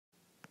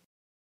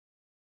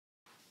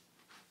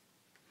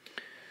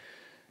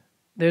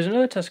there's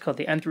another test called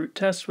the Nth Root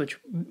Test, which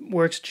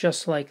works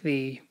just like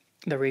the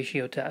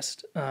ratio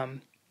test.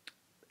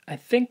 I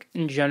think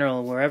in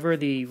general, wherever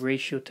the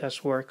ratio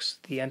test works,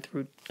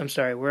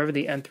 wherever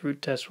the Nth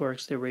Root Test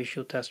works, the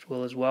ratio test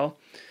will as well.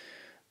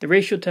 The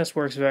ratio test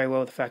works very well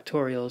with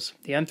factorials.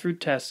 The Nth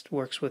Root Test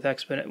works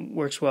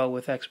well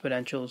with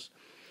exponentials,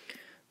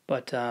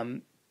 but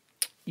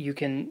you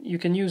can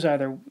use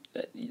either.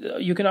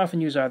 You can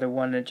often use either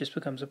one, and it just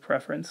becomes a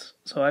preference.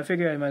 So I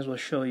figure I might as well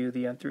show you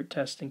the Nth Root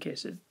Test in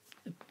case it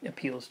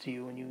appeals to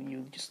you and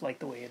you just like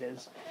the way it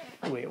is,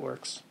 the way it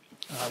works.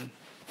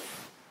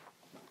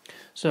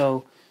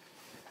 So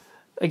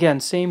again,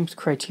 same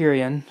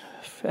criterion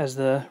as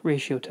the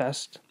ratio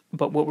test,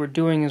 but what we're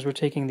doing is we're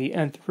taking the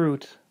nth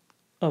root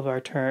of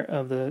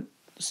of the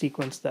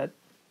sequence that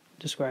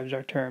describes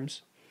our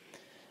terms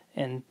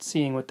and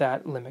seeing what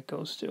that limit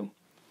goes to.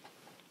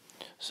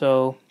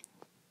 So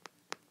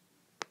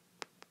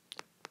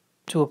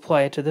to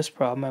apply it to this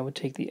problem, I would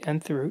take the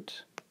nth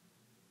root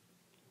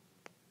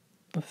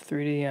of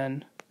 3 to the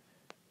n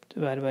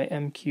divided by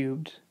m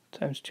cubed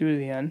times 2 to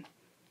the n.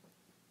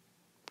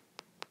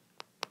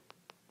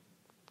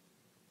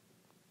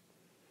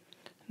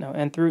 Now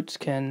nth roots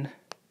can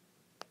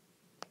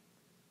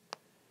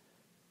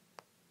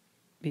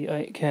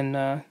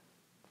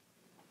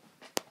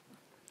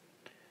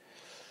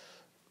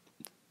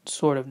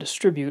sort of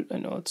distribute. I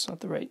know it's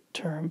not the right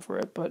term for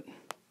it, but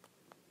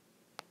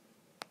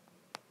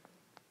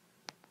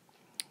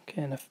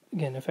can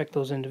again affect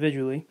those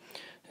individually.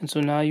 And so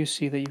now you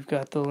see that you've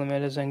got the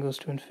limit as n goes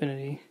to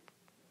infinity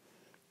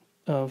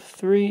of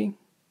 3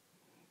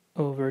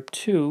 over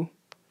 2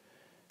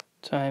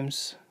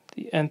 times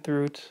the nth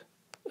root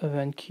of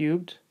n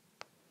cubed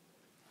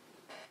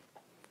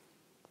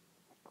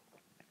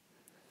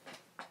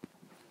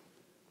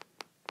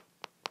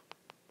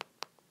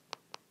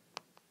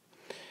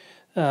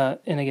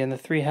and again the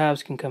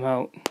 3/2 can come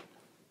out.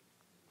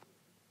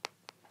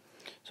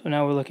 So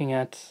now we're looking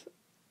at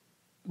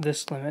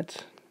this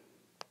limit,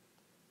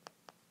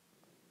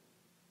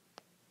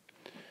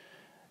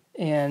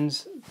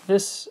 and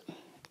this,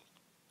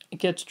 it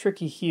gets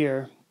tricky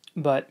here,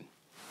 but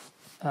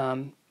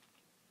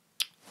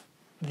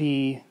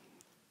the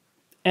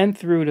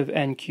nth root of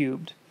n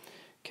cubed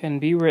can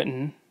be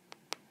written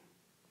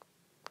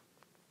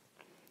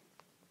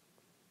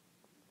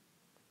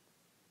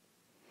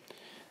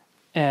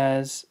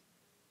as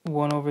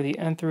 1 over the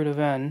nth root of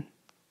n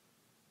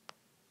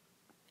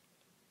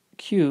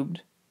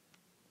cubed.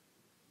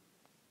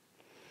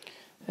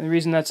 And the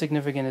reason that's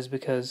significant is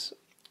because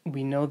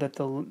we know that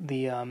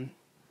the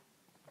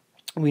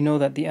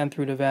nth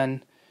root of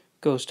n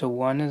goes to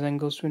 1 as n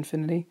goes to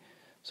infinity.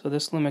 So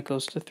this limit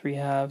goes to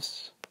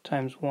 3/2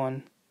 times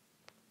 1,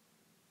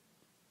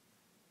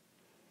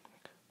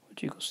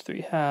 which equals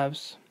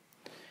 3/2.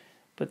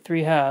 But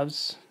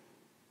 3/2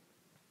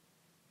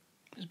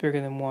 is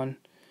bigger than 1,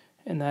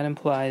 and that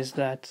implies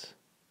that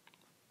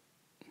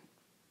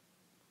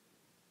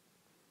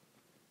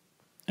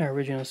our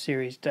original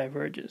series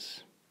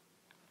diverges.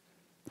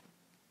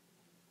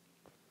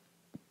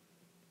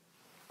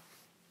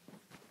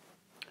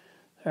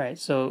 Alright,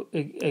 so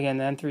again,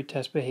 the nth root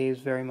test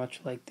behaves very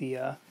much like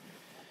the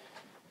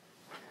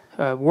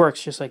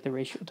works just like the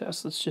ratio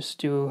test. Let's just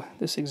do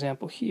this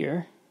example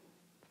here.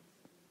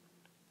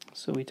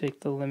 So we take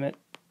the limit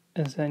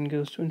as n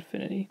goes to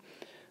infinity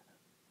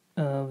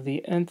of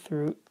the nth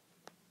root.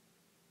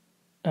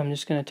 I'm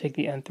just going to take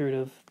the nth root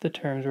of the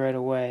terms right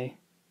away.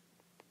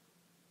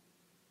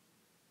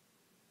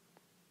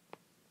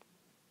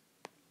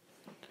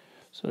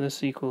 So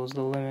this equals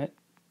the limit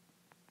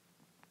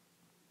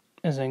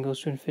as n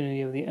goes to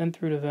infinity of the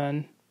nth root of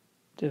n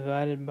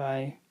divided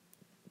by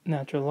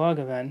natural log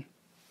of n.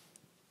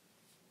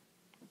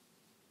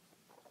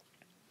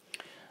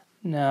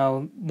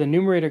 Now the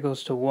numerator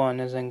goes to 1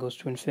 as n goes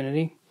to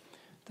infinity.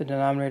 The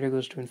denominator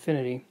goes to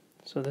infinity.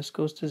 So this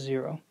goes to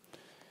 0.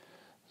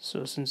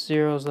 So since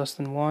 0 is less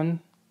than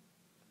 1,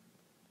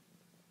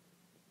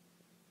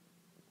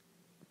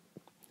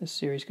 this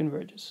series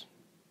converges.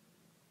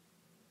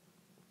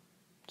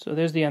 So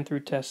there's the nth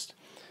root test.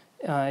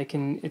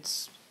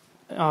 It's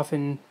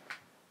often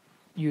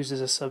used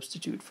as a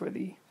substitute for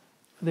the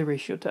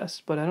ratio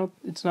test, but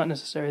it's not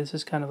necessary. This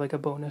is kind of like a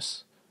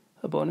bonus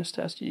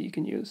test you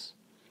can use.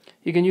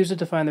 You can use it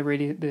to find the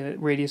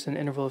radius and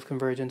interval of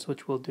convergence,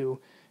 which we'll do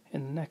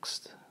in the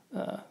next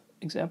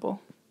example.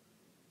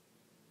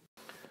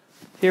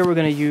 Here we're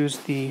going to use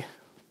the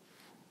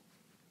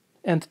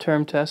nth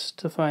term test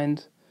to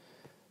find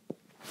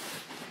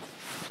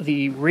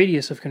the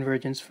radius of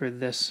convergence for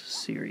this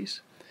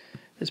series,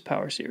 this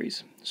power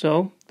series.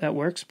 So that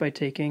works by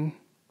taking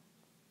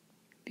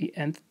the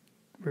nth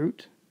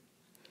root,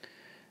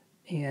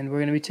 and we're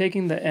going to be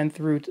taking the nth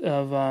root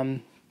of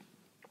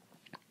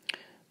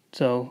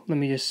so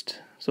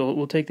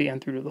we'll take the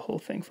nth root of the whole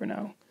thing for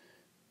now.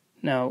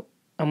 Now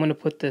I'm going to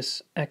put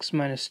this x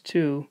minus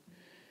 2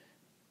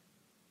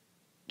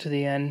 to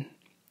the n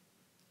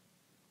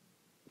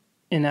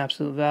in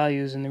absolute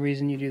values, and the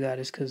reason you do that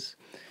is because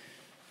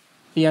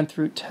the nth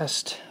root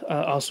test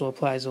also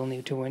applies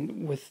only to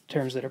when with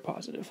terms that are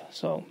positive.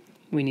 So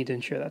we need to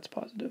ensure that's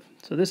positive.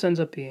 So this ends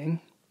up being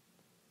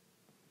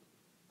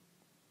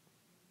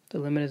the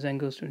limit as n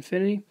goes to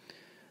infinity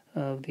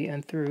of the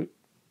nth root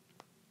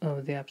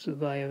of the absolute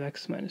value of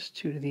x minus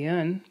 2 to the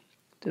n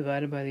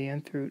divided by the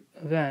nth root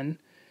of n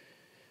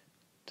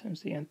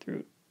times the nth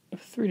root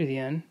of 3 to the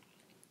n.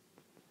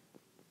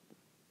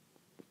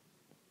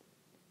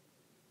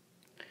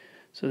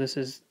 So this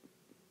is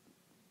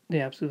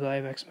the absolute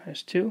value of x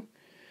minus 2,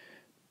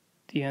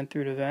 the nth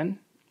root of n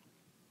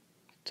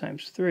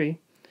times 3,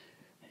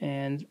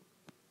 and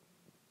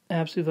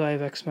absolute value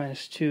of x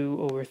minus 2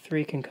 over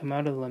 3 can come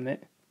out of the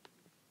limit,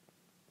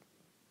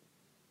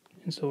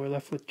 and so we're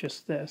left with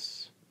just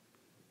this.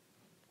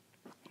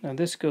 Now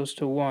this goes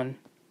to 1.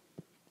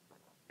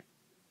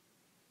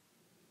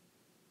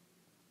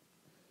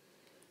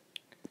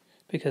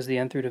 Because the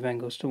nth root of n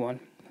goes to 1.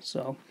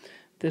 So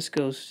this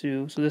equals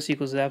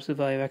the absolute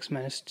value of x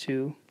minus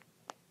 2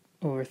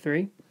 over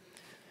 3.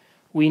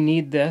 We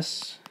need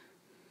this.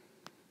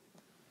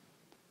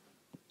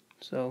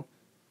 So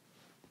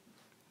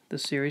the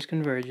series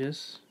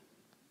converges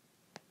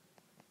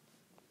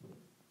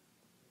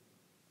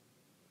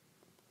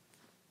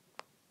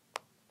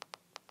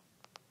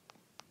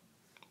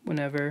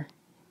whenever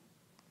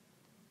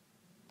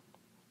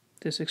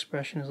this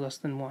expression is less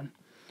than 1.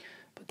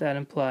 But that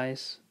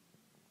implies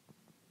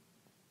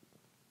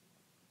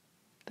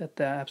that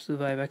the absolute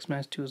value of x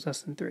minus 2 is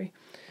less than 3.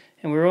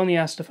 And we're only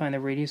asked to find the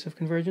radius of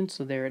convergence,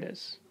 so there it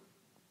is.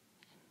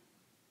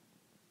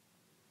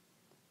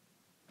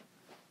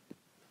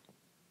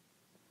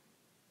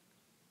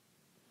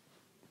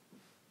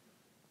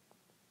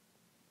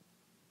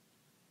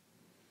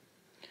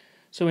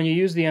 So when you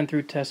use the nth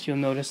root test, you'll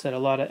notice that a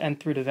lot of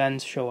nth root of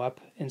n's show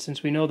up, and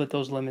since we know that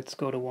those limits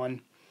go to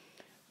 1,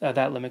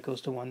 that limit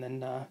goes to 1,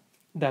 then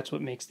that's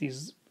what makes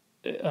these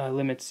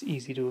limits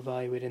easy to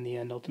evaluate in the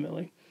end,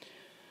 ultimately.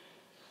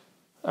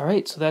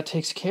 Alright, so that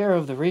takes care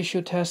of the ratio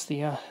test,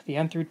 the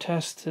nth root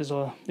test.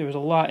 There was a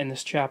lot in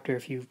this chapter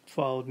if you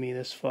followed me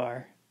this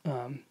far.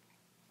 And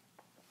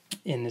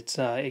it's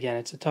again,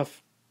 it's a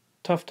tough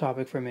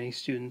topic for many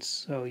students,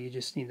 so you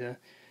just need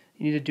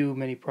to do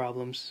many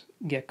problems,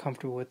 get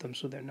comfortable with them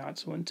so they're not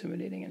so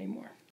intimidating anymore.